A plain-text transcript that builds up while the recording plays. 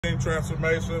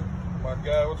Transformation. My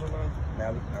guy, what's your name?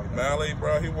 Mally,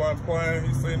 bro. He wasn't playing.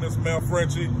 He seen this Mel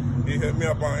Frenchie. He hit me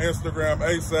up on Instagram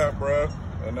ASAP, bro.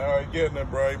 And now he getting it,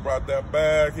 bro. He brought that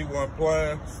bag. He wasn't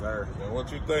playing. Sir. And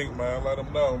what you think, man? Let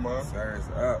him know, man. Sir, it's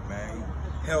up, man.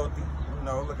 He healthy, you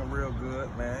know, looking real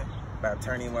good, man. About to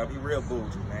turn him up. He real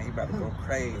bougie, man. He about to go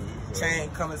crazy. Chain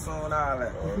coming soon, all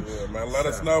that. Oh, yeah, man. Let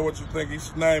us know what you think he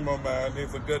should name him, man.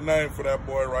 He's a good name for that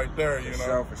boy right there, you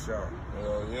know. For sure.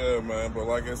 Hell yeah, man. But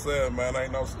like I said, man,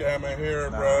 ain't no scamming here,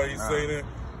 bro. He seen it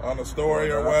on the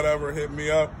story or whatever, hit me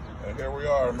up, and here we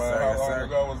are, man. How long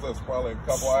ago was this? Probably a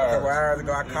couple hours. A couple hours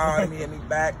ago, I called him, he hit me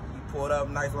back. He pulled up,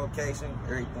 nice location,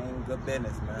 everything, good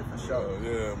business, man, for sure.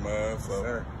 Yeah, man.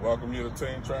 So, welcome you to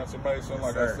Team Transformation.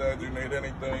 Like I said, you need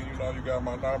anything, you know, you got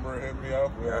my number, hit me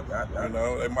up. You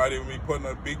know, they might even be putting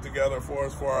a beat together for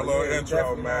us for our little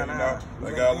intro, man. You know,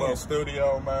 they got a little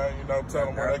studio, man. You know, tell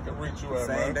them where they can reach you at,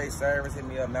 man. Same day service, hit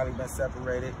me up. Now we've been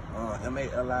separated.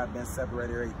 MALI been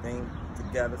separated, everything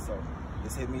together. So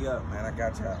just hit me up, man. I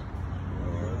got y'all.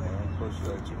 Yeah, man.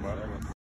 Appreciate you, man.